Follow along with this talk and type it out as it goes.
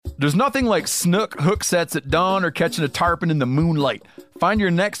There's nothing like snook hook sets at dawn or catching a tarpon in the moonlight. Find your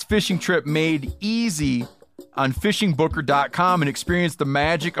next fishing trip made easy on fishingbooker.com and experience the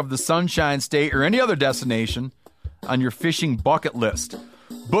magic of the Sunshine State or any other destination on your fishing bucket list.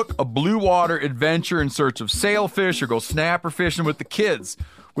 Book a blue water adventure in search of sailfish or go snapper fishing with the kids.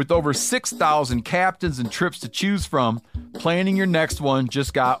 With over 6,000 captains and trips to choose from, planning your next one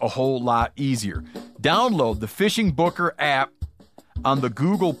just got a whole lot easier. Download the Fishing Booker app on the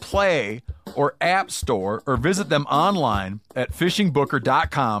Google Play or App Store, or visit them online at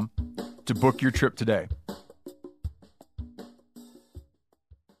fishingbooker.com to book your trip today.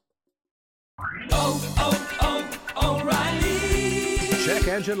 O'Reilly. Check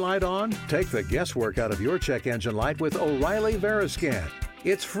engine light on? Take the guesswork out of your check engine light with O'Reilly Veriscan.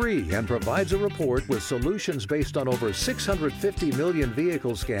 It's free and provides a report with solutions based on over 650 million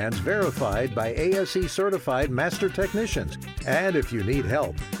vehicle scans verified by ASE certified master technicians. And if you need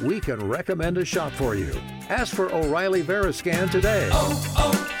help, we can recommend a shop for you. Ask for O'Reilly Veriscan today.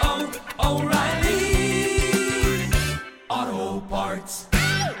 O'Reilly Auto Parts.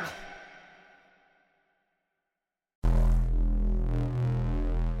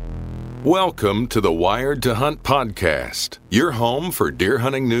 Welcome to the Wired to Hunt podcast, your home for deer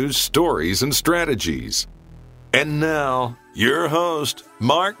hunting news, stories, and strategies. And now, your host,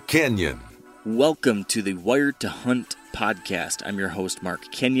 Mark Kenyon. Welcome to the Wired to Hunt podcast. I'm your host,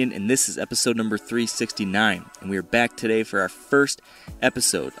 Mark Kenyon, and this is episode number 369. And we are back today for our first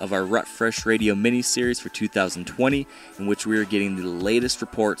episode of our Rut Fresh Radio mini-series for 2020, in which we are getting the latest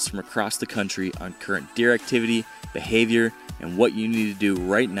reports from across the country on current deer activity, behavior, and what you need to do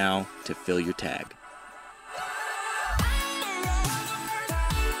right now to fill your tag.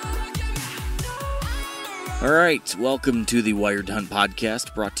 All right, welcome to the Wired to Hunt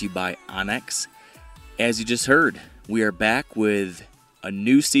podcast, brought to you by onX. As you just heard, we are back with a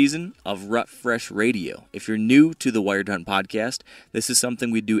new season of Rut Fresh Radio. If you're new to the Wired to Hunt podcast, this is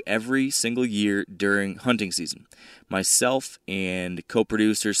something we do every single year during hunting season. Myself and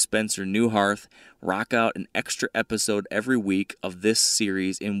co-producer Spencer Newharth rock out an extra episode every week of this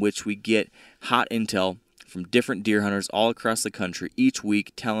series in which we get hot intel from different deer hunters all across the country each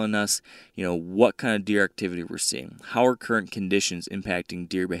week, telling us, what kind of deer activity we're seeing, how are current conditions impacting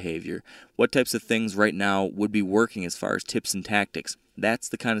deer behavior, what types of things right now would be working as far as tips and tactics. That's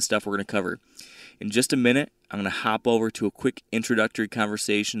the kind of stuff we're going to cover. In just a minute, I'm going to hop over to a quick introductory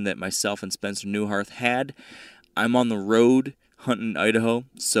conversation that myself and Spencer Newharth had. I'm on the road hunting in Idaho,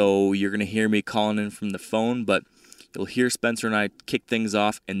 so you're going to hear me calling in from the phone, but you'll hear Spencer and I kick things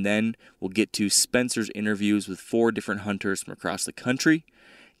off, and then we'll get to Spencer's interviews with 4 different hunters from across the country,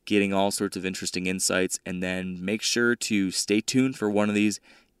 getting all sorts of interesting insights, and then make sure to stay tuned for one of these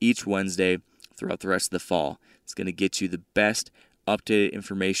each Wednesday throughout the rest of the fall. It's going to get you the best updated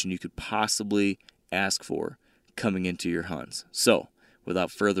information you could possibly ask for coming into your hunts. So,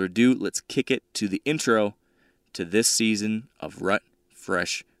 without further ado, let's kick it to the intro to this season of Rut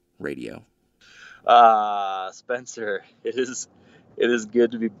Fresh Radio. Spencer, it is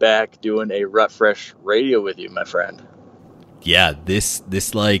good to be back doing a Rut Fresh Radio with you, my friend. Yeah, this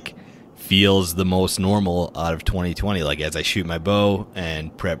feels the most normal out of 2020. As I shoot my bow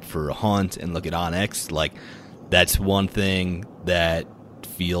and prep for a hunt and look at onX, that's one thing that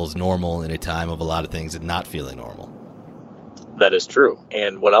feels normal in a time of a lot of things not feeling normal. That is true.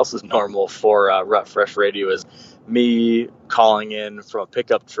 And what else is normal for Rut Fresh Radio is me calling in from a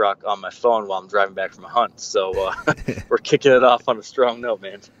pickup truck on my phone while I'm driving back from a hunt. So we're kicking it off on a strong note,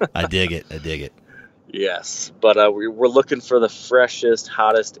 man. I dig it. Yes, but we're looking for the freshest,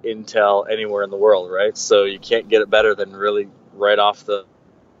 hottest intel anywhere in the world, right? So you can't get it better than really right off the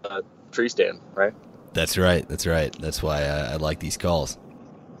tree stand, right? That's right. That's why I like these calls.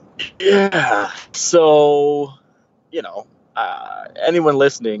 Yeah. So, anyone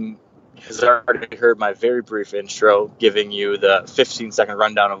listening has already heard my very brief intro giving you the 15-second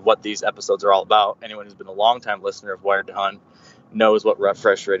rundown of what these episodes are all about. Anyone who's been a long-time listener of Wired to Hunt knows what Rut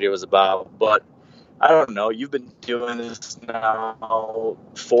Fresh Radio is about. But I don't know, you've been doing this now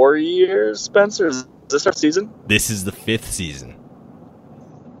 4 years, Spencer? Is this our season? This is the 5th season.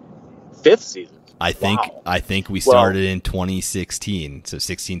 5th season? I think we started in 2016, so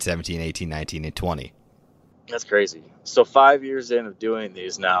 16, 17, 18, 19, and 20. That's crazy. So 5 years in of doing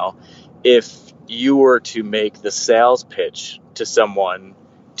these now, if you were to make the sales pitch to someone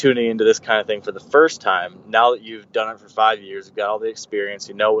tuning into this kind of thing for the first time, now that you've done it for 5 years, you've got all the experience,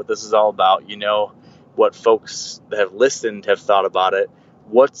 you know what this is all about, you know what folks that have listened have thought about it,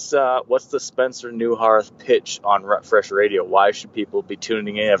 what's the Spencer Newharth pitch on Rut Fresh Radio? Why should people be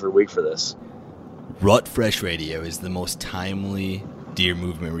tuning in every week for this? Rut Fresh Radio is the most timely deer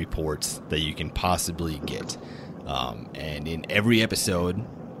movement reports that you can possibly get. And in every episode,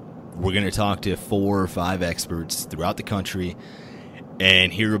 we're going to talk to 4 or 5 experts throughout the country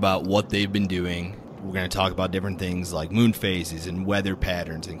and hear about what they've been doing. We're going to talk about different things like moon phases and weather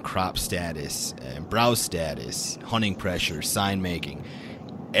patterns and crop status and browse status, hunting pressure, sign making,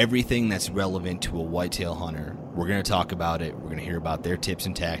 everything that's relevant to a whitetail hunter. We're going to talk about it. We're going to hear about their tips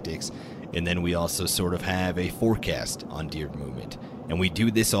and tactics. And then we also sort of have a forecast on deer movement. And we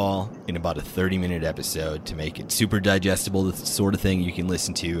do this all in about a 30-minute episode to make it super digestible, the sort of thing you can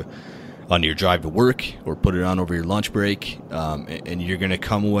listen to on your drive to work or put it on over your lunch break. And you're going to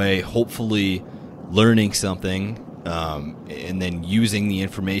come away hopefully learning something and then using the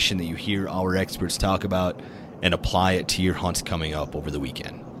information that you hear our experts talk about and apply it to your hunts coming up over the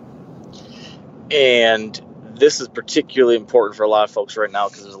weekend. And this is particularly important for a lot of folks right now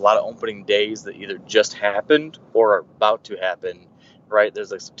because there's a lot of opening days that either just happened or are about to happen, right?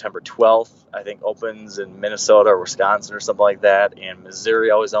 There's like September 12th, I think, opens in Minnesota or Wisconsin or something like that. And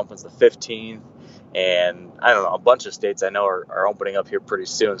Missouri always opens the 15th. And I don't know, a bunch of states I know are opening up here pretty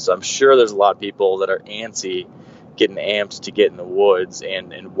soon. So I'm sure there's a lot of people that are antsy, getting amped to get in the woods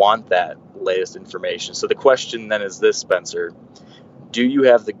and want that latest information. So the question then is this, Spencer: do you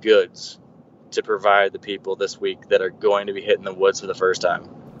have the goods to provide the people this week that are going to be hitting the woods for the first time?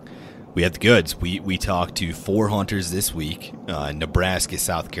 We have the goods. We talked to 4 hunters this week, Nebraska,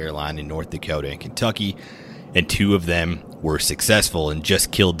 South Carolina, North Dakota, and Kentucky, and 2 of them were successful and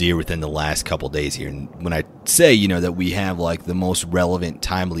just killed deer within the last couple days here. And when I say, that we have like the most relevant,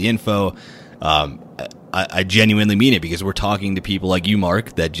 timely info, I genuinely mean it, because we're talking to people like you,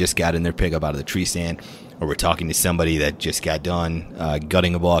 Mark, that just got in their pickup out of the tree stand, or we're talking to somebody that just got done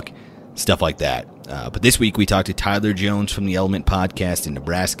gutting a buck, stuff like that. But this week we talked to Tyler Jones from the Element Podcast in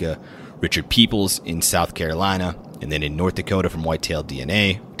Nebraska, Richard Peoples in South Carolina, and then in North Dakota from Whitetail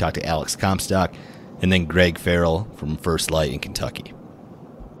DNA, we talked to Alex Comstock, and then Greg Farrell from First Light in Kentucky.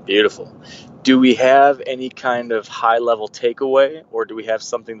 Beautiful. Do we have any kind of high-level takeaway, or do we have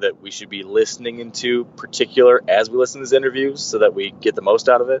something that we should be listening into particular as we listen to these interviews so that we get the most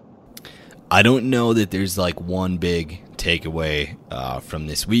out of it? I don't know that there's like one big takeaway from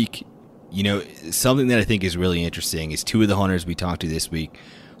this week. Something that I think is really interesting is 2 of the hunters we talked to this week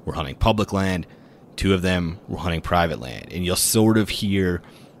were hunting public land. 2 of them were hunting private land. And you'll sort of hear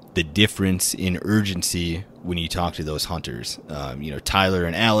the difference in urgency when you talk to those hunters. Tyler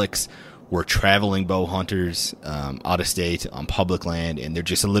and Alex were traveling bow hunters out of state on public land, and they're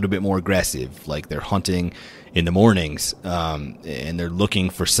just a little bit more aggressive. Like, they're hunting in the mornings, and they're looking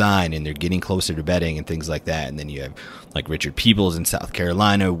for sign, and they're getting closer to bedding and things like that. And then you have like Richard Peoples in South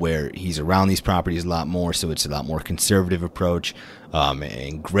Carolina, where he's around these properties a lot more, so it's a lot more conservative approach.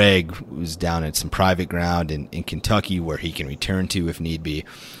 And Greg was down at some private ground in Kentucky where he can return to if need be.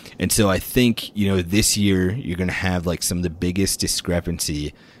 And so I think, this year you're going to have like some of the biggest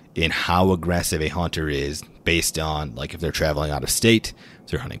discrepancy in how aggressive a hunter is based on like if they're traveling out of state,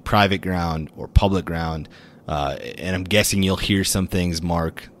 if they're hunting private ground or public ground. And I'm guessing you'll hear some things,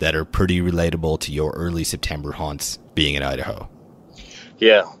 Mark, that are pretty relatable to your early September hunts being in Idaho.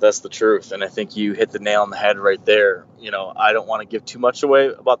 Yeah, that's the truth. And I think you hit the nail on the head right there. I don't want to give too much away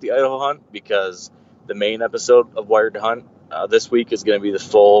about the Idaho hunt because the main episode of Wired to Hunt this week is going to be the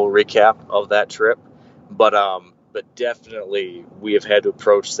full recap of that trip. But definitely we have had to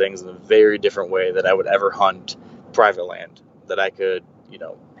approach things in a very different way that I would ever hunt private land, that I could,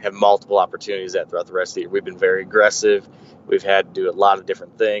 have multiple opportunities at throughout the rest of the year. We've been very aggressive. We've had to do a lot of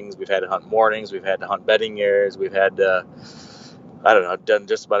different things. We've had to hunt mornings. We've had to hunt bedding areas. We've had to, done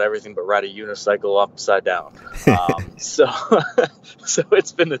just about everything but ride a unicycle upside down. So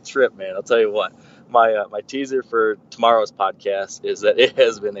it's been a trip, man. I'll tell you what. My teaser for tomorrow's podcast is that it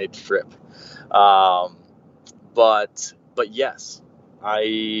has been a trip. But yes,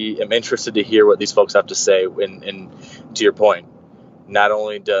 I am interested to hear what these folks have to say. And to your point, not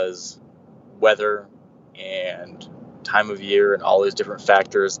only does weather and time of year and all these different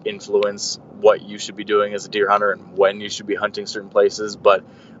factors influence what you should be doing as a deer hunter and when you should be hunting certain places, but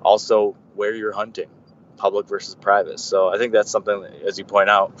also where you're hunting, public versus private. So I think that's something, as you point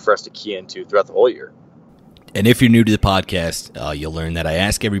out, for us to key into throughout the whole year. And if you're new to the podcast, you'll learn that I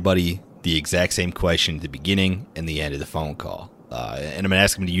ask everybody the exact same question at the beginning and the end of the phone call. And I'm going to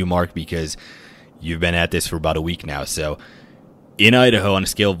ask them to you, Mark, because you've been at this for about a week now. So in Idaho, on a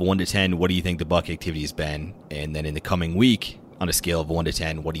scale of 1 to 10, what do you think the buck activity has been? And then in the coming week, on a scale of 1 to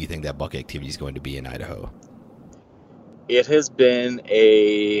 10, what do you think that buck activity is going to be in Idaho? It has been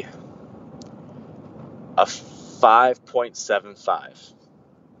a 5.75.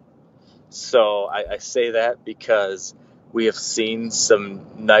 So I say that because we have seen some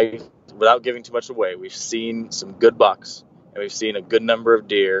nice, without giving too much away, we've seen some good bucks, and we've seen a good number of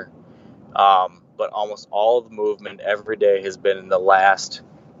deer. But almost all of the movement every day has been in the last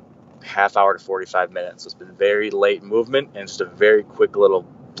half hour to 45 minutes. So it's been very late movement and just a very quick little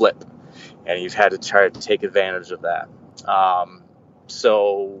blip. And you've had to try to take advantage of that.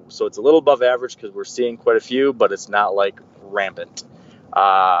 So it's a little above average because we're seeing quite a few, but it's not like rampant.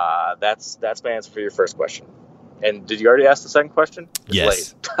 That's my answer for your first question. And did you already ask the second question? It's yes.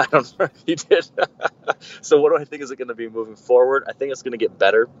 Late. I don't know. You did. So what do I think is it going to be moving forward? I think it's going to get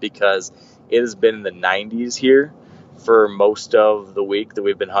better because it has been in the 90s here for most of the week that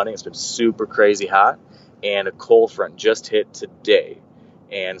we've been hunting. It's been super crazy hot, and a cold front just hit today.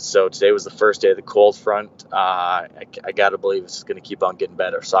 And so today was the first day of the cold front. I got to believe it's going to keep on getting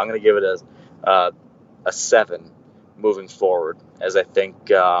better. So I'm going to give it a 7 moving forward, as I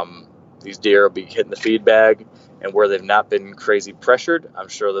think these deer will be hitting the feed bag, and where they've not been crazy pressured, I'm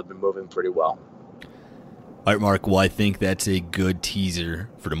sure they've been moving pretty well. All right, Mark, well, I think that's a good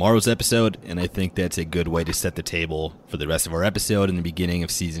teaser for tomorrow's episode, and I think that's a good way to set the table for the rest of our episode in the beginning of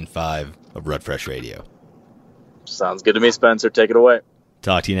Season 5 of Rut Fresh Radio. Sounds good to me, Spencer. Take it away.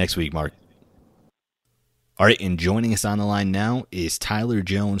 Talk to you next week, Mark. All right, and joining us on the line now is Tyler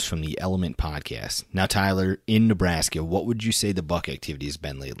Jones from the Element Podcast. Now, Tyler, in Nebraska, what would you say the buck activity has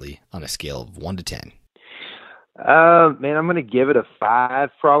been lately on a scale of 1 to 10? Man, I'm going to give it a 5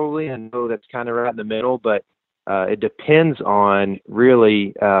 probably. I know that's kind of right in the middle, but it depends on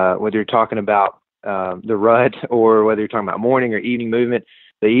really whether you're talking about the rut or whether you're talking about morning or evening movement.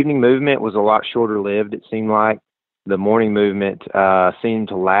 The evening movement was a lot shorter lived, it seemed like. The morning movement seemed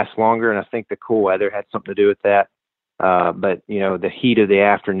to last longer, and I think the cool weather had something to do with that. But, you know, the heat of the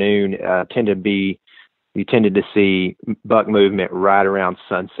afternoon you tended to see buck movement right around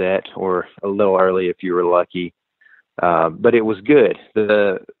sunset or a little early if you were lucky. But it was good.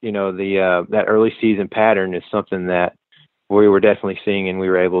 That early season pattern is something that we were definitely seeing, and we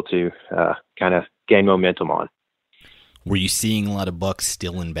were able to kind of gain momentum on. Were you seeing a lot of bucks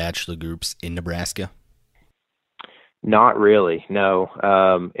still in bachelor groups in Nebraska? Not really, no.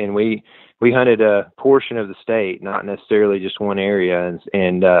 And we hunted a portion of the state, not necessarily just one area,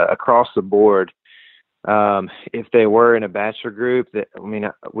 and across the board. If they were in a bachelor group,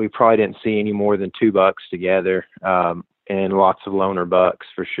 we probably didn't see any more than 2 bucks together, and lots of loner bucks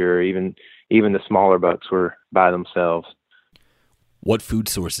for sure. Even the smaller bucks were by themselves. What food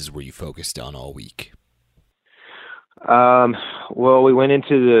sources were you focused on all week? Well, we went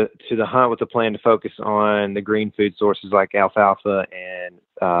into the hunt with the plan to focus on the green food sources like alfalfa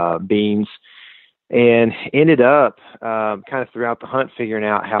and beans, and ended up kind of throughout the hunt figuring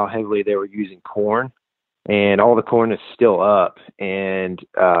out how heavily they were using corn. And all the corn is still up, and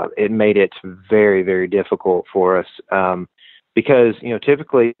it made it very, very difficult for us because, you know,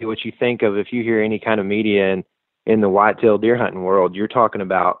 typically what you think of if you hear any kind of media in the whitetail deer hunting world, you're talking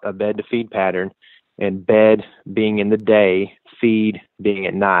about a bed to feed pattern, and bed being in the day, feed being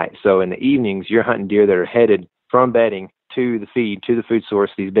at night. So in the evenings, you're hunting deer that are headed from bedding to the feed, to the food source,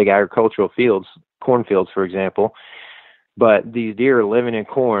 these big agricultural fields, cornfields, for example. But these deer are living in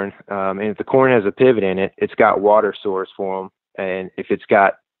corn, and if the corn has a pivot in it, it's got water source for them. And if it's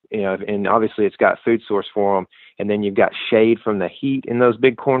got, you know, and obviously it's got food source for them, and then you've got shade from the heat in those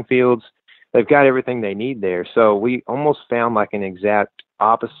big cornfields, they've got everything they need there. So we almost found like an exact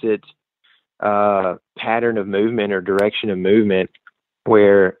opposite pattern of movement or direction of movement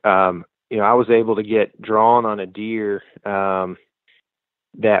where, you know, I was able to get drawn on a deer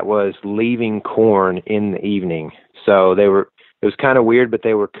that was leaving corn in the evening. So it was kind of weird, but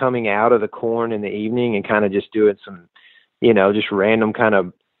they were coming out of the corn in the evening and kind of just doing some, you know, just random kind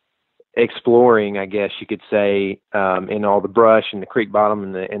of exploring, I guess you could say, in all the brush and the creek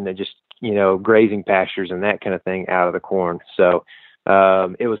bottom and the just, you know, grazing pastures and that kind of thing out of the corn. So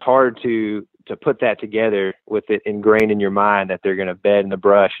it was hard to put that together with it ingrained in your mind that they're going to bed in the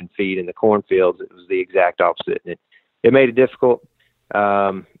brush and feed in the cornfields. It was the exact opposite. And it made it difficult,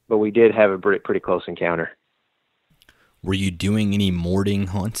 but we did have a pretty close encounter. Were you doing any morning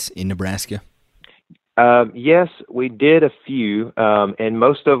hunts in Nebraska? Yes, we did a few, and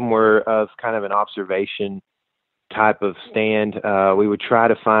most of them were of kind of an observation type of stand. We would try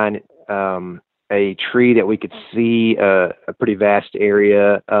to find a tree that we could see a pretty vast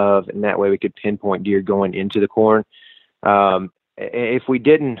area of, and that way we could pinpoint deer going into the corn. If we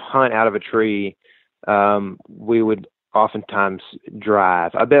didn't hunt out of a tree, we would oftentimes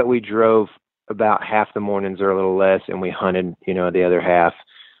drive. I bet we drove about half the mornings or a little less, and we hunted, you know, the other half.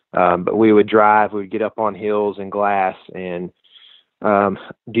 But we would drive, we would get up on hills and glass, and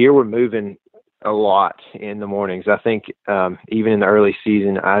deer were moving a lot in the mornings. I think even in the early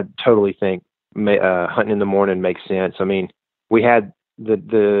season, I totally think hunting in the morning makes sense. I mean, we had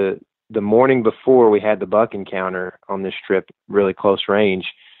the morning before we had the buck encounter on this trip, really close range.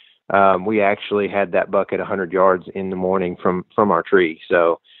 We actually had that buck at 100 yards in the morning from our tree.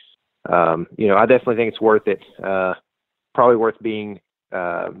 So, I definitely think it's worth it. Probably worth being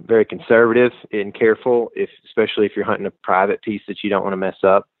very conservative and careful, especially if you're hunting a private piece that you don't want to mess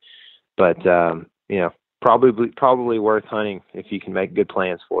up. But probably worth hunting if you can make good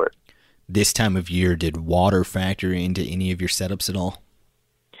plans for it. This time of year, did water factor into any of your setups at all?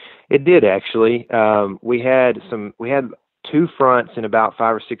 It did, actually. We had 2 fronts in about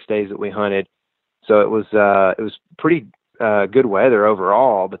 5 or 6 days that we hunted, so it was pretty good weather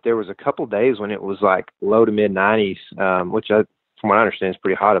overall. But there was a couple days when it was like low to mid 90s, which from what I understand is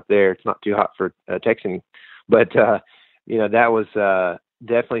pretty hot up there. It's not too hot for Texan, but that was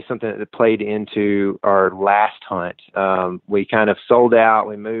definitely something that played into our last hunt. We kind of sold out.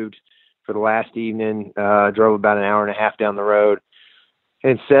 We moved for the last evening, drove about an hour and a half down the road,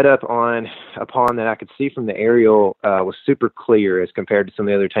 and set up on a pond that I could see from the aerial was super clear as compared to some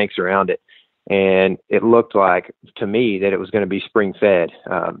of the other tanks around it. And it looked like, to me, that it was going to be spring fed.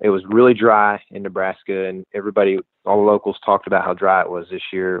 It was really dry in Nebraska, and all the locals talked about how dry it was this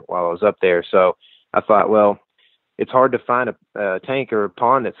year while I was up there. So I thought, well, it's hard to find a tank or a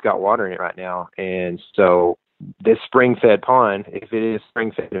pond that's got water in it right now. And so this spring fed pond, if it is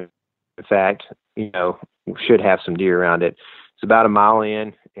spring fed, in fact, should have some deer around it. It's about a mile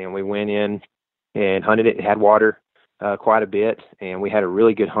in, and we went in and hunted it. It had water quite a bit, and we had a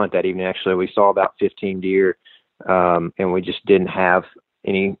really good hunt that evening. Actually, we saw about 15 deer, and we just didn't have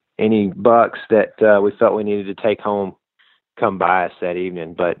any bucks that we felt we needed to take home come by us that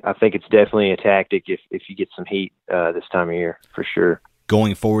evening. But I think it's definitely a tactic if you get some heat this time of year, for sure.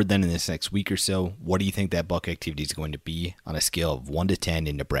 Going forward then in this next week or so, what do you think that buck activity is going to be on a scale of 1 to 10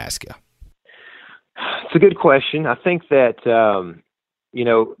 in Nebraska? It's a good question. I think that,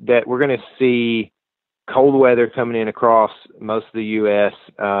 that we're going to see cold weather coming in across most of the U.S.,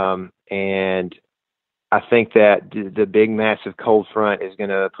 and I think that the big, massive cold front is going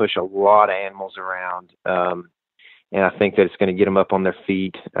to push a lot of animals around, and I think that it's going to get them up on their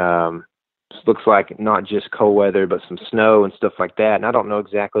feet. It looks like not just cold weather, but some snow and stuff like that. And I don't know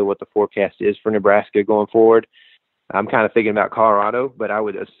exactly what the forecast is for Nebraska going forward. I'm kind of thinking about Colorado, but I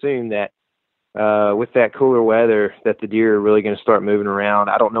would assume that with that cooler weather that the deer are really going to start moving around.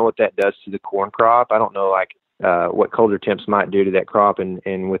 I don't know what that does to the corn crop. I don't know what colder temps might do to that crop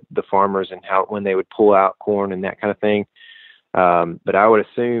and with the farmers and when they would pull out corn and that kind of thing. But I would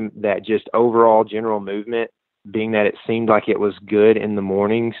assume that just overall general movement, being that it seemed like it was good in the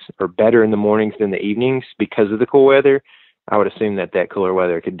mornings or better in the mornings than the evenings because of the cool weather, I would assume that cooler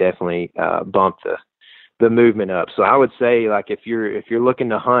weather could definitely bump the movement up. So I would say, like, if you're looking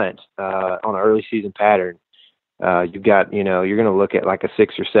to hunt on an early season pattern, you've got, you're going to look at like a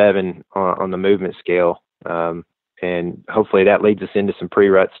 6 or 7 on the movement scale. And hopefully that leads us into some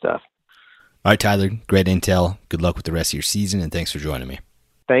pre-rut stuff. All right, Tyler, great intel. Good luck with the rest of your season, and thanks for joining me.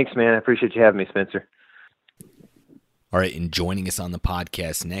 Thanks, man. I appreciate you having me, Spencer. All right, and joining us on the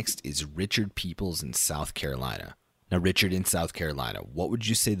podcast next is Richard Peoples in South Carolina. Now, Richard, in South Carolina, what would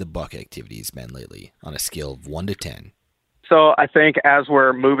you say the buck activity has been lately on a scale of 1 to 10? So I think as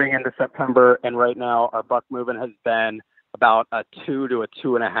we're moving into September, and right now our buck movement has been about a 2 to a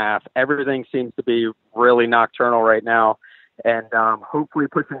 2.5. Everything seems to be really nocturnal right now. And hopefully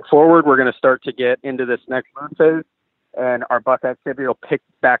pushing forward, we're going to start to get into this next moon phase, and our buck activity will pick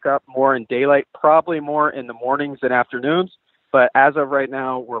back up more in daylight, probably more in the mornings and afternoons. But as of right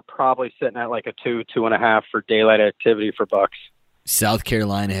now, we're probably sitting at like a 2.5 for daylight activity for bucks. South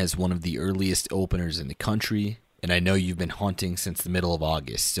Carolina has one of the earliest openers in the country, and I know you've been hunting since the middle of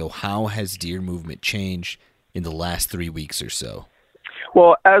August. So how has deer movement changed in the last 3 weeks or so?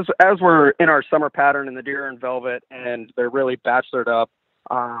 Well, as we're in our summer pattern and the deer are in velvet and they're really bachelored up,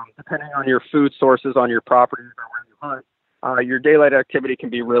 depending on your food sources on your properties or where you hunt, your daylight activity can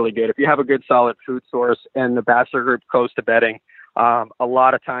be really good. If you have a good solid food source and the bachelor group goes to bedding, a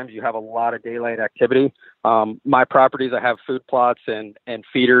lot of times you have a lot of daylight activity. My properties, I have food plots and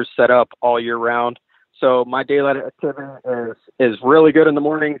feeders set up all year round. So my daylight activity is really good in the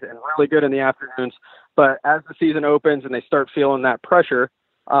mornings and really good in the afternoons. But as the season opens and they start feeling that pressure,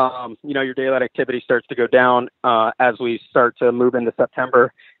 your daylight activity starts to go down as we start to move into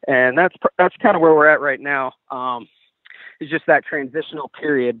September. And that's kind of where we're at right now. It's just that transitional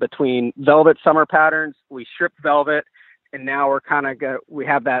period between velvet summer patterns. We stripped velvet, and now we're we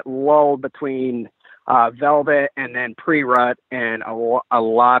have that lull between velvet and then pre-rut, and a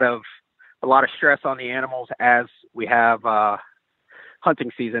lot of a lot of stress on the animals as we have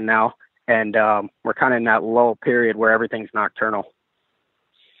hunting season now, and we're kind of in that lull period where everything's nocturnal.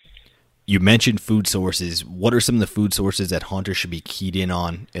 You mentioned food sources. What are some of the food sources that hunters should be keyed in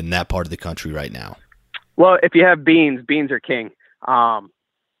on in that part of the country right now? Well, if you have beans are king.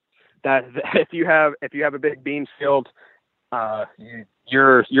 That if you have a big bean field,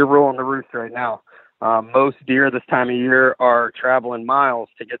 you're ruling the roost right now. Most deer this time of year are traveling miles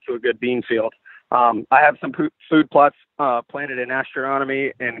to get to a good bean field. I have some food plots planted in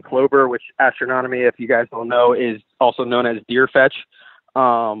Astronomy and Clover, which Astronomy, if you guys don't know, is also known as deer fetch,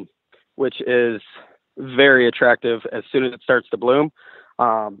 which is very attractive as soon as it starts to bloom.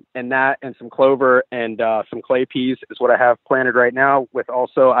 And that and some clover and some clay peas is what I have planted right now. With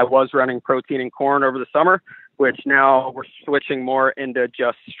also, I was running protein and corn over the summer, which now we're switching more into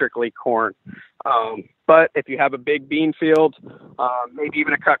just strictly corn. But if you have a big bean field, maybe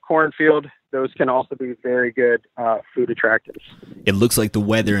even a cut corn field, those can also be very good food attractants. It looks like the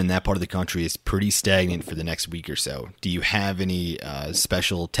weather in that part of the country is pretty stagnant for the next week or so. Do you have any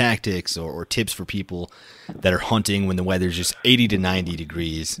special tactics or tips for people that are hunting when the weather's just 80 to 90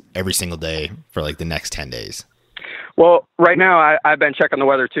 degrees every single day for like the next 10 days? Well, right now I've been checking the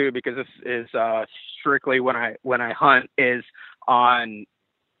weather too, because this is strictly when I hunt is on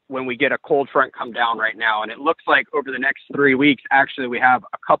when we get a cold front come down right now. And it looks like over the next 3 weeks, actually, we have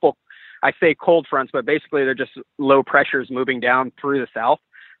a couple, I say cold fronts, but basically they're just low pressures moving down through the south.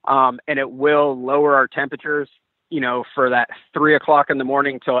 And it will lower our temperatures, for that 3 o'clock in the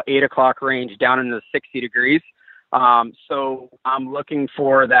morning till 8 o'clock range down into the 60 degrees. So I'm looking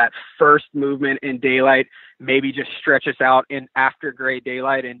for that first movement in daylight, maybe just stretch us out in after gray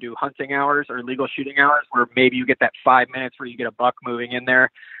daylight and do hunting hours or legal shooting hours, where maybe you get that 5 minutes where you get a buck moving in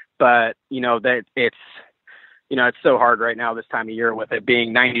there. But, that it's so hard right now this time of year with it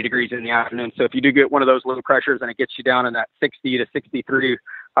being 90 degrees in the afternoon. So if you do get one of those low pressures and it gets you down in that 60 to 63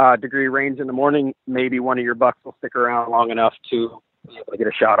 degree range in the morning, maybe one of your bucks will stick around long enough to be able to get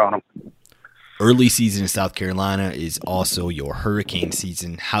a shot on them. Early season in South Carolina is also your hurricane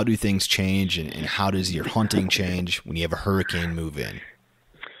season. How do things change, and how does your hunting change when you have a hurricane move in?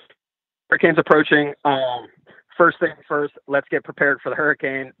 Hurricane's approaching. First thing first, let's get prepared for the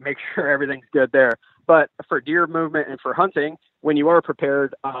hurricane, make sure everything's good there. But for deer movement and for hunting, when you are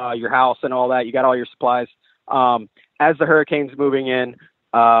prepared, your house and all that, you got all your supplies. As the hurricane's moving in,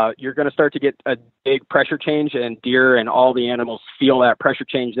 you're going to start to get a big pressure change, and deer and all the animals feel that pressure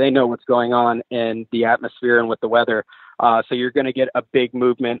change. They know what's going on in the atmosphere and with the weather. So you're going to get a big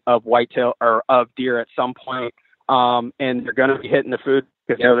movement of whitetail or of deer at some point. And they're going to be hitting the food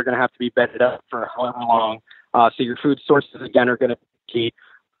because they're going to have to be bedded up for however long. So your food sources, again, are going to be key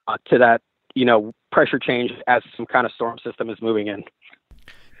to that, pressure change as some kind of storm system is moving in.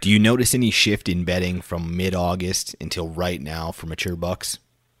 Do you notice any shift in bedding from mid-August until right now for mature bucks?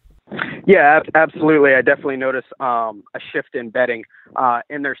 Yeah, absolutely. I definitely notice a shift in bedding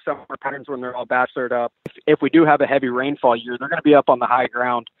in their summer patterns when they're all bachelored up. If we do have a heavy rainfall year, they're going to be up on the high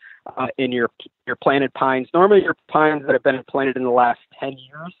ground in your planted pines. Normally your pines that have been planted in the last 10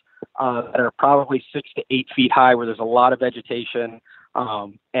 years that are probably 6 to 8 feet high, where there's a lot of vegetation,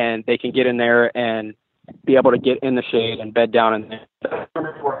 and they can get in there and be able to get in the shade and bed down in there.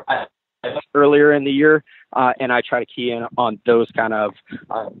 Earlier in the year, and I try to key in on those kind of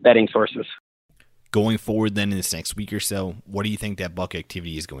bedding sources. Going forward then in this next week or so, what do you think that buck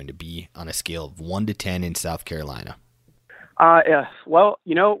activity is going to be on a scale of 1 to 10 in South Carolina? Yeah. Well,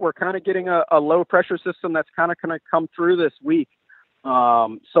 we're kind of getting a low pressure system that's kind of going to come through this week. So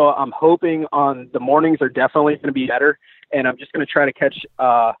I'm hoping on the mornings are definitely going to be better, and I'm just going to try to catch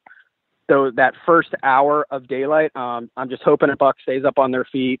that first hour of daylight. I'm just hoping a buck stays up on their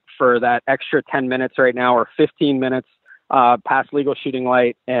feet for that extra 10 minutes right now, or 15 minutes past legal shooting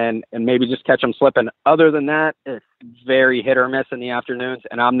light, and maybe just catch them slipping. Other than that, it's very hit or miss in the afternoons,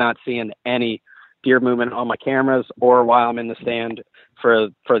 and I'm not seeing any deer movement on my cameras or while I'm in the stand for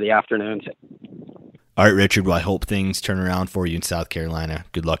the afternoons. All right, Richard, well, I hope things turn around for you in South Carolina.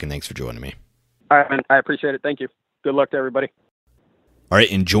 Good luck, and thanks for joining me. All right, man. I appreciate it. Thank you. Good luck to everybody. All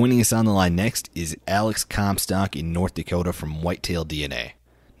right, and joining us on the line next is Alex Comstock in North Dakota from Whitetail DNA.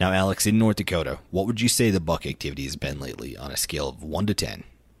 Now, Alex, in North Dakota, what would you say the buck activity has been lately on a scale of 1 to 10?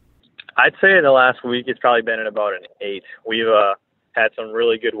 I'd say in the last week it's probably been at about an 8. We've had some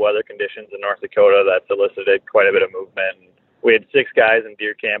really good weather conditions in North Dakota that's elicited quite a bit of movement. We had 6 guys in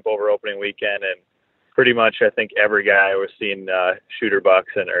deer camp over opening weekend, and pretty much I think every guy was seeing shooter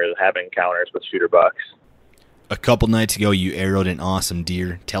bucks or having encounters with shooter bucks. A couple nights ago, you arrowed an awesome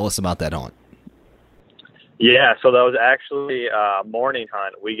deer. Tell us about that hunt. Yeah, so that was actually a morning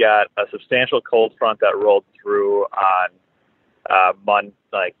hunt. We got a substantial cold front that rolled through on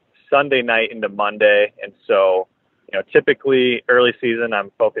Sunday night into Monday, and so typically early season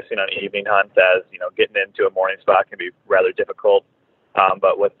I'm focusing on evening hunts, as getting into a morning spot can be rather difficult.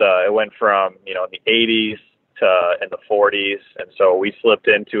 But with it went from in the 80s to in the 40s, and so we slipped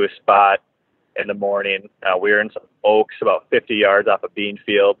into a spot in the morning. We were in some oaks about 50 yards off a bean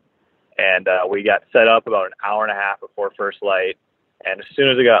field. And we got set up about an hour and a half before first light. And as soon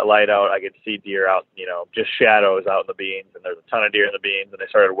as it got light out, I could see deer out, just shadows out in the beans. And there's a ton of deer in the beans. And they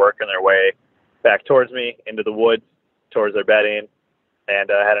started working their way back towards me into the woods, towards their bedding. And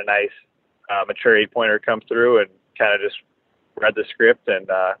I had a nice mature 8-pointer come through and kind of just read the script and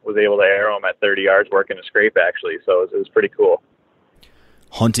was able to arrow them at 30 yards working a scrape, actually. So it was pretty cool.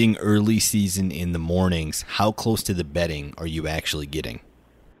 Hunting early season in the mornings, how close to the bedding are you actually getting?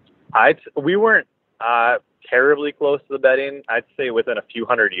 We weren't terribly close to the bedding. I'd say within a few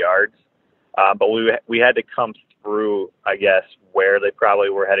hundred yards, but we had to come through, I guess, where they probably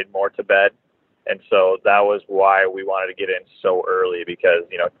were headed more to bed, and so that was why we wanted to get in so early, because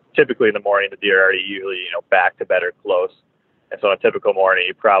typically in the morning the deer are usually back to bed or close, and so on a typical morning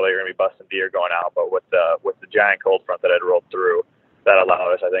you probably are going to be busting deer going out. But with the giant cold front that had rolled through, that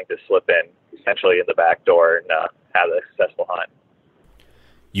allowed us, I think, to slip in essentially in the back door and have a successful hunt.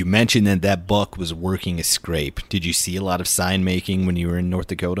 You mentioned that buck was working a scrape. Did you see a lot of sign making when you were in North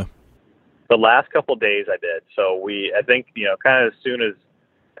Dakota? The last couple of days I did. So I think, kind of as soon as,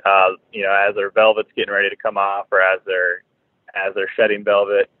 as their velvet's getting ready to come off, or as they're shedding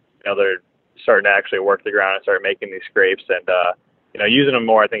velvet, they're starting to actually work the ground and start making these scrapes. And, using them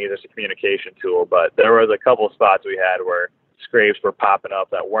more, I think, is just a communication tool. But there was a couple of spots we had where scrapes were popping up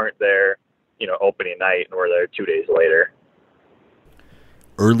that weren't there, opening night, and were there 2 days later.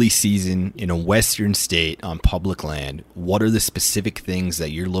 Early season in a western state on public land, what are the specific things that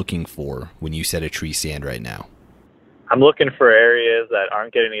you're looking for when you set a tree stand right now? I'm looking for areas that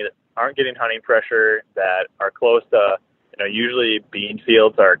aren't getting hunting pressure, that are close to, usually bean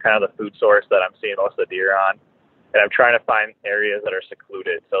fields are kind of the food source that I'm seeing most of the deer on. And I'm trying to find areas that are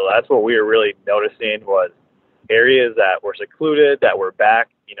secluded. So that's what we were really noticing, was areas that were secluded, that were back,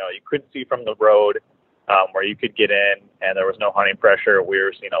 you couldn't see from the road, where you could get in and there was no hunting pressure. We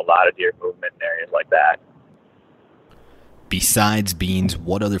were seeing a lot of deer movement in areas like that. Besides beans,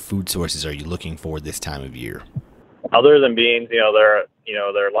 what other food sources are you looking for this time of year? Other than beans, there are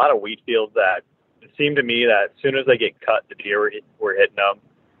a lot of wheat fields that it seemed to me that as soon as they get cut, the deer were hitting them.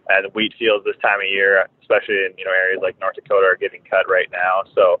 And wheat fields this time of year, especially in areas like North Dakota, are getting cut right now.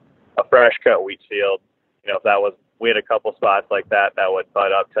 So a fresh cut wheat field, we had a couple spots like that would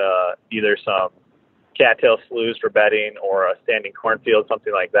butt up to either some cattail sloughs for bedding or a standing cornfield,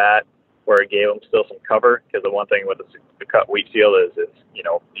 something like that, where it gave them still some cover. Because the one thing with the cut wheat field is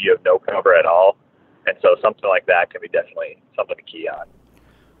you have no cover at all, and so something like that can be definitely something to key on.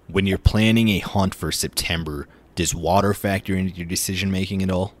 When you're planning a hunt for September, does water factor into your decision making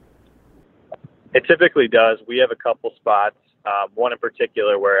at all? It typically does. We have a couple spots, one in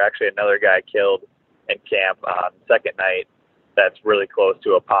particular where actually another guy killed in camp on second night. That's really close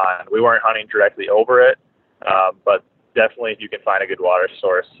to a pond. We weren't hunting directly over it, but definitely if you can find a good water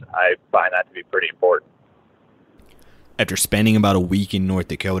source, I find that to be pretty important. After spending about a week in North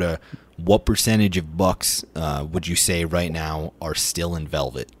Dakota, what percentage of bucks would you say right now are still in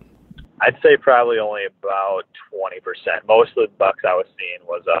velvet? I'd say probably only about 20%. Most of the bucks I was seeing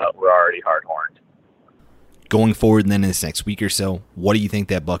were already hard-horned. Going forward then in this next week or so, what do you think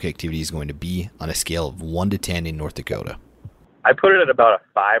that buck activity is going to be on a scale of 1 to 10 in North Dakota? I put it at about a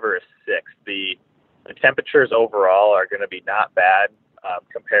 5 or a 6. The temperatures overall are going to be not bad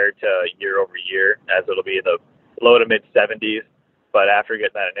compared to year over year, as it'll be in the low to mid 70s. But after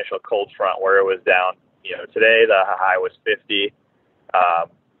getting that initial cold front where it was down, today the high was 50.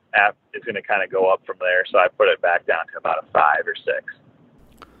 It's going to kind of go up from there. So I put it back down to about a 5 or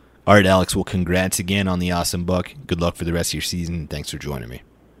 6. All right, Alex. Well, congrats again on the awesome buck. Good luck for the rest of your season. Thanks for joining me.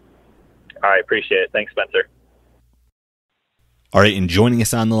 All right. Appreciate it. Thanks, Spencer. All right, and joining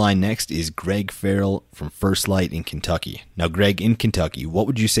us on the line next is Greg Farrell from First Light in Kentucky. Now, Greg, in Kentucky, what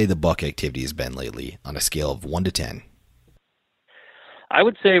would you say the buck activity has been lately on a scale of 1 to 10? I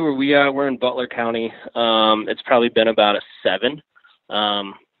would say where we are, we're in Butler County. It's probably been about a 7.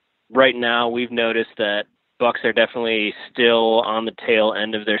 Right now, we've noticed that bucks are definitely still on the tail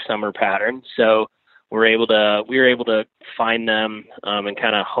end of their summer pattern. So we were able to find them and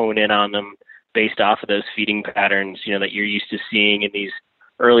kind of hone in on them based off of those feeding patterns, that you're used to seeing in these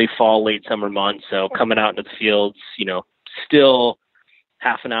early fall, late summer months. So coming out into the fields, still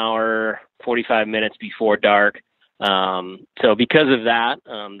half an hour 45 minutes before dark. So because of that,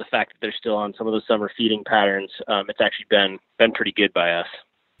 the fact that they're still on some of those summer feeding patterns, it's actually been pretty good by us.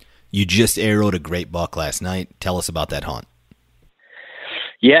 You just arrowed a great buck last night. Tell us about that hunt.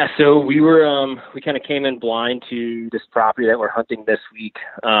 Yeah, so we kind of came in blind to this property that we're hunting this week.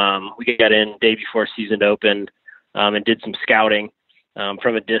 We got in day before season opened, and did some scouting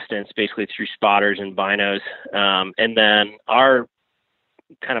from a distance, basically through spotters and binos. And then our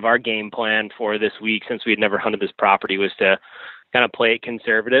game plan for this week, since we had never hunted this property, was to kind of play it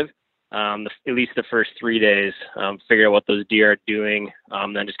conservative, at least the first 3 days, figure out what those deer are doing,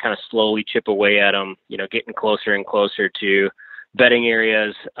 then just kind of slowly chip away at them, getting closer and closer to bedding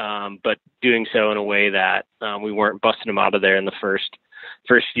areas, but doing so in a way that we weren't busting them out of there in the first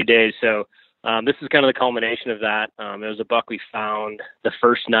few days. So this is kind of the culmination of that. It was a buck we found the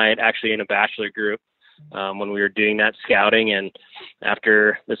first night, actually in a bachelor group, when we were doing that scouting. And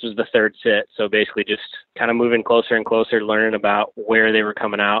after this was the third sit, so basically just kind of moving closer and closer, learning about where they were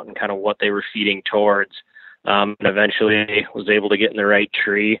coming out and kind of what they were feeding towards. And eventually was able to get in the right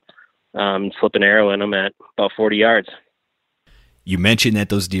tree, slip an arrow in them at about 40 yards. You mentioned that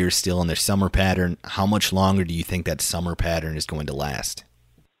those deer are still in their summer pattern. How much longer do you think that summer pattern is going to last?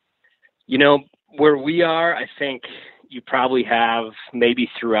 Where we are, I think you probably have maybe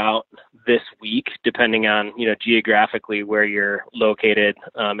throughout this week, depending on, geographically where you're located,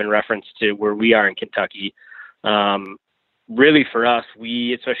 in reference to where we are in Kentucky. Really for us,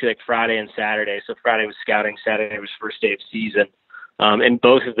 especially like Friday and Saturday. So Friday was scouting, Saturday was first day of season. In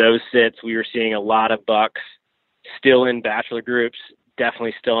both of those sits, we were seeing a lot of bucks still in bachelor groups,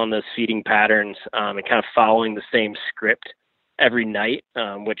 definitely still on those feeding patterns, and kind of following the same script every night,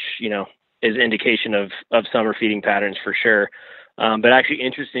 which, is indication of summer feeding patterns for sure. But actually,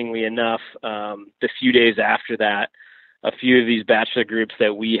 interestingly enough, the few days after that, a few of these bachelor groups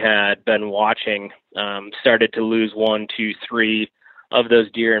that we had been watching started to lose 1, 2, 3 of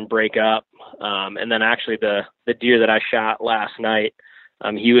those deer and break up. And then actually the deer that I shot last night,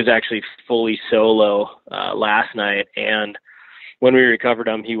 he was actually fully solo last night. And when we recovered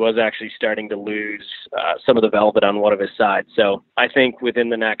him, he was actually starting to lose some of the velvet on one of his sides. So I think within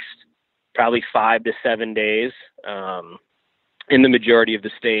the next probably 5 to 7 days, in the majority of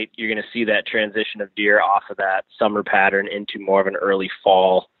the state, you're going to see that transition of deer off of that summer pattern into more of an early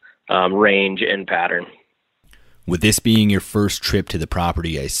fall range and pattern. With this being your first trip to the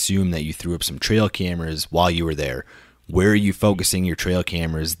property, I assume that you threw up some trail cameras while you were there. Where are you focusing your trail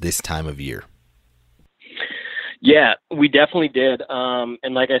cameras this time of year? Yeah, we definitely did.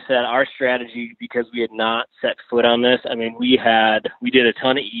 And like I said, our strategy, because we had not set foot on this, we did a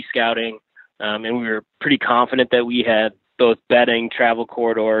ton of e-scouting, and we were pretty confident that we had both bedding, travel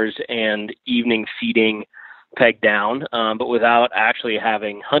corridors, and evening feeding pegged down. But without actually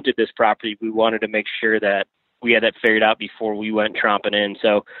having hunted this property, we wanted to make sure that we had that figured out before we went tromping in.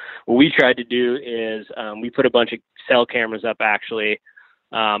 So what we tried to do is we put a bunch of cell cameras up actually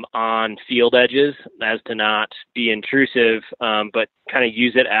on field edges as to not be intrusive, but kind of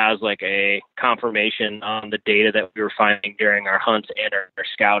use it as like a confirmation on the data that we were finding during our hunts and our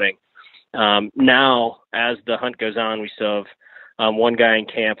scouting. Now, as the hunt goes on, we still have one guy in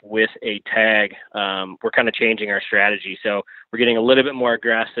camp with a tag. We're kind of changing our strategy. So we're getting a little bit more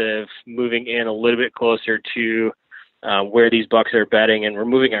aggressive, moving in a little bit closer to where these bucks are bedding, and we're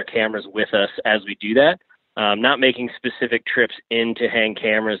moving our cameras with us as we do that. Not making specific trips in to hang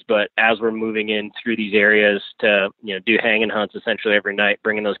cameras, but as we're moving in through these areas to, do hanging hunts essentially every night,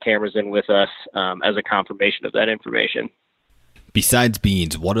 bringing those cameras in with us as a confirmation of that information. Besides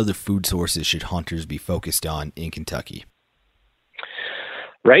beans, what other food sources should hunters be focused on in Kentucky?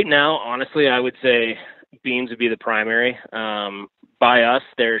 Right now, honestly, I would say beans would be the primary. By us,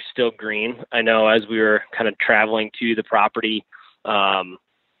 they're still green. I know as we were kind of traveling to the property,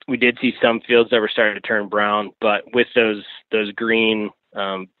 we did see some fields that were starting to turn brown, but with those green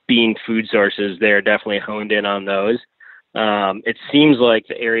bean food sources, they're definitely honed in on those. It seems like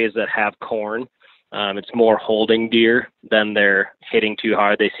the areas that have corn, it's more holding deer than they're hitting too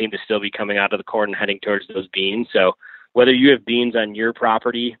hard. They seem to still be coming out of the corn and heading towards those beans. So whether you have beans on your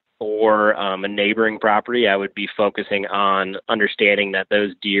property or a neighboring property, I would be focusing on understanding that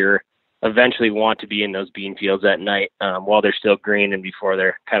those deer eventually want to be in those bean fields at night while they're still green and before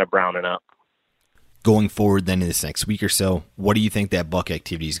they're kind of browning up. Going forward then in this next week or so, what do you think that buck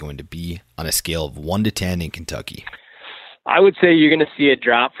activity is going to be on a scale of 1 to 10 in Kentucky? I would say you're going to see a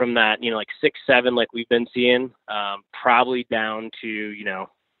drop from that, like 6, 7, like we've been seeing, probably down to,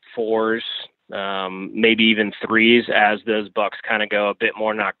 4s, maybe even 3s as those bucks kind of go a bit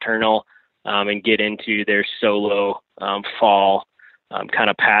more nocturnal and get into their solo fall kind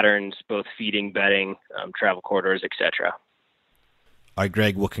of patterns, both feeding, bedding, travel corridors, etc. All right,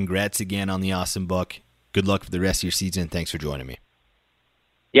 Greg, well, congrats again on the awesome buck. Good luck for the rest of your season. Thanks for joining me.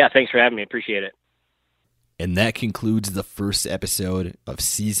 Yeah, thanks for having me. Appreciate it. And that concludes the first episode of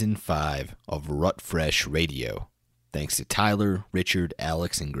Season 5 of Rut Fresh Radio. Thanks to Tyler, Richard,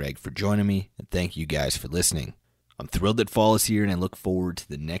 Alex, and Greg for joining me, and thank you guys for listening. I'm thrilled that fall is here, and I look forward to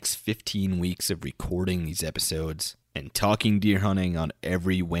the next 15 weeks of recording these episodes and talking deer hunting on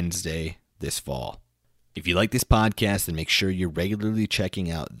every Wednesday this fall. If you like this podcast, then make sure you're regularly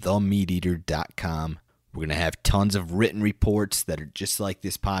checking out themeateater.com. We're going to have tons of written reports that are just like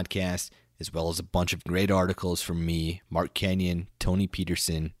this podcast, as well as a bunch of great articles from me, Mark Kenyon, Tony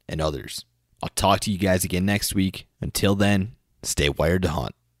Peterson, and others. I'll talk to you guys again next week. Until then, stay wired to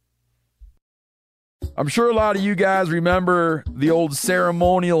hunt. I'm sure a lot of you guys remember the old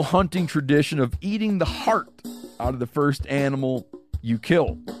ceremonial hunting tradition of eating the heart out of the first animal you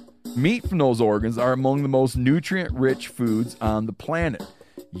kill. Meat from those organs are among the most nutrient-rich foods on the planet.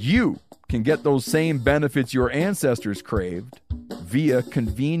 You can get those same benefits your ancestors craved via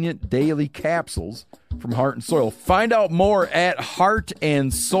convenient daily capsules from Heart and Soil. Find out more at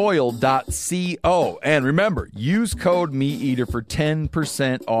heartandsoil.co. And remember, use code MeatEater for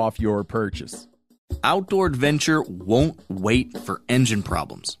 10% off your purchase. Outdoor adventure won't wait for engine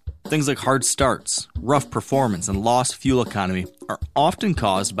problems. Things like hard starts, rough performance, and lost fuel economy are often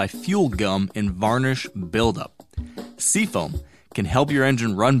caused by fuel gum and varnish buildup. Seafoam can help your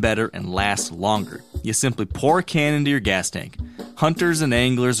engine run better and last longer. You simply pour a can into your gas tank. Hunters and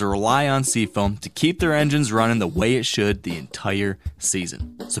anglers rely on Seafoam to keep their engines running the way it should the entire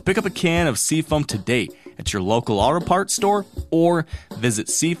season. So pick up a can of Seafoam today at your local auto parts store or visit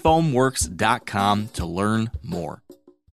seafoamworks.com to learn more.